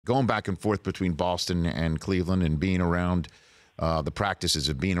going back and forth between Boston and Cleveland and being around the practices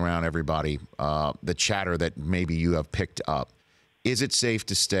of being around everybody, the chatter that maybe you have picked up, is it safe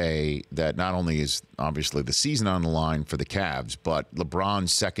to say that not only is obviously the season on the line for the Cavs, but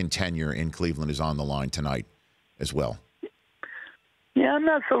LeBron's second tenure in Cleveland is on the line tonight as well? Yeah, I'm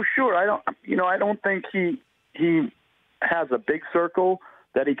not so sure. I don't think he has a big circle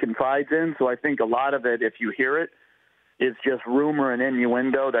that he confides in. So I think a lot of it, if you hear it, is just rumor and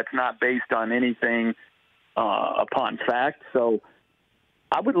innuendo that's not based on anything upon fact. So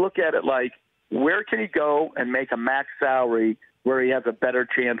I would look at it like, where can he go and make a max salary where he has a better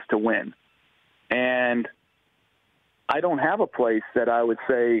chance to win? And I don't have a place that I would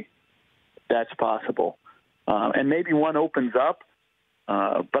say that's possible. And maybe one opens up.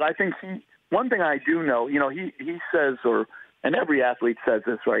 But I think one thing I do know, he says, and every athlete says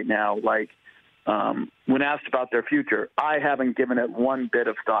this right now, like when asked about their future, I haven't given it one bit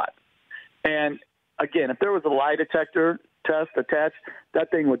of thought. And again, if there was a lie detector test attached,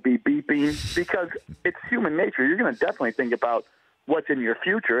 that thing would be beeping, because it's human nature. You're going to definitely think about what's in your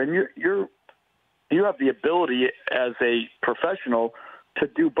future, and you have the ability as a professional to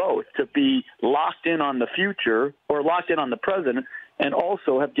do both, to be locked in on the future or locked in on the present, and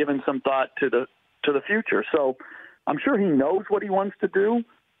also have given some thought to the future. So I'm sure he knows what he wants to do,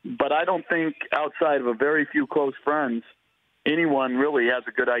 but I don't think outside of a very few close friends, anyone really has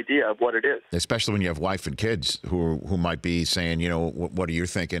a good idea of what it is. Especially when you have wife and kids who might be saying, what are you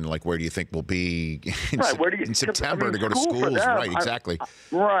thinking? Like, where do you think we'll be in September to go to schools? Right, exactly.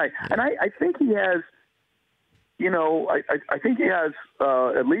 Right. Yeah. And I think he has, I think he has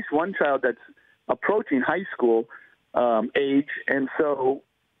at least one child that's approaching high school age. And so,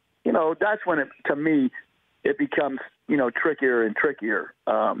 that's when to me, it becomes, trickier and trickier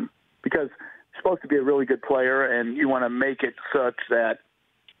because he's supposed to be a really good player, and you want to make it such that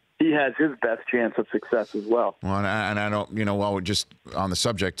he has his best chance of success as well. Well, and I don't, while we're just on the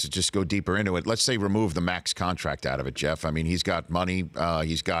subject, to just go deeper into it, let's say remove the max contract out of it, Jeff. I mean, he's got money.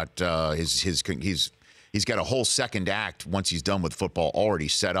 He's got he's got a whole second act once he's done with football already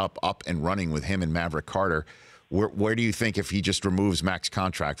set up and running with him and Maverick Carter. Where do you think, if he just removes max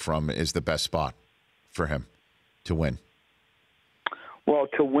contract from, is the best spot for him to win? Well,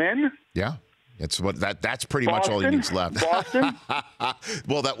 to win? Yeah. That's pretty much all he needs left. Boston?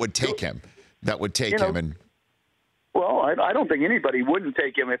 Well, that would take him. That would take him. And well, I don't think anybody wouldn't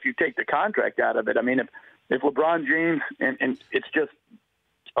take him if you take the contract out of it. I mean, if LeBron James, and it's just,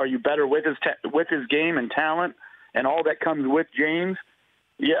 are you better with his game and talent and all that comes with James?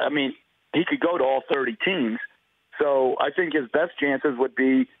 Yeah, I mean, he could go to all 30 teams. So I think his best chances would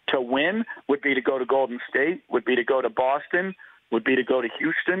be to win, would be to go to Golden State, would be to go to Boston, would be to go to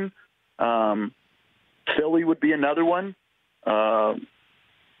Houston. Philly would be another one.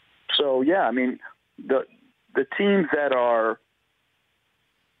 So, yeah, I mean, the teams that are,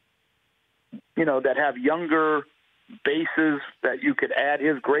 that have younger bases that you could add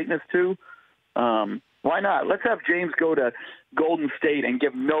his greatness to, why not? Let's have James go to Golden State and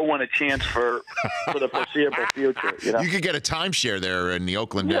give no one a chance for the foreseeable future. You could get a timeshare there in the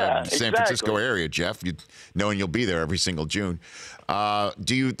Oakland, San Francisco area, Jeff, knowing you'll be there every single June.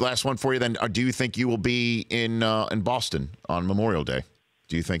 Last one for you then, do you think you will be in Boston on Memorial Day?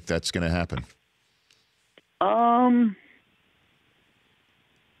 Do you think that's going to happen?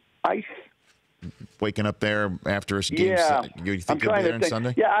 Waking up there after a game. Yeah, you think you'll be there on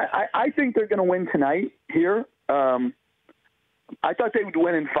Sunday? Yeah, I think they're going to win tonight here. I thought they would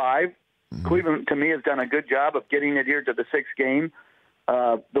win in 5. Mm-hmm. Cleveland, to me, has done a good job of getting it here to the 6th game.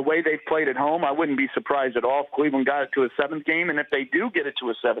 The way they've played at home, I wouldn't be surprised at all if Cleveland got it to a 7th game. And if they do get it to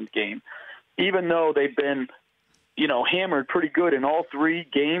a 7th game, even though they've been, hammered pretty good in all 3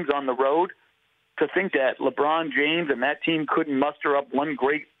 games on the road, to think that LeBron James and that team couldn't muster up one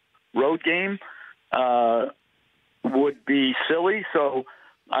great road game would be silly. So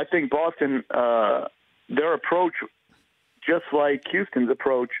I think Boston, their approach, just like Houston's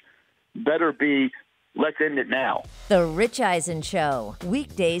approach, better be, let's end it now. The Rich Eisen Show,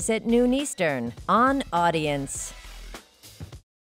 weekdays at noon Eastern on Audience.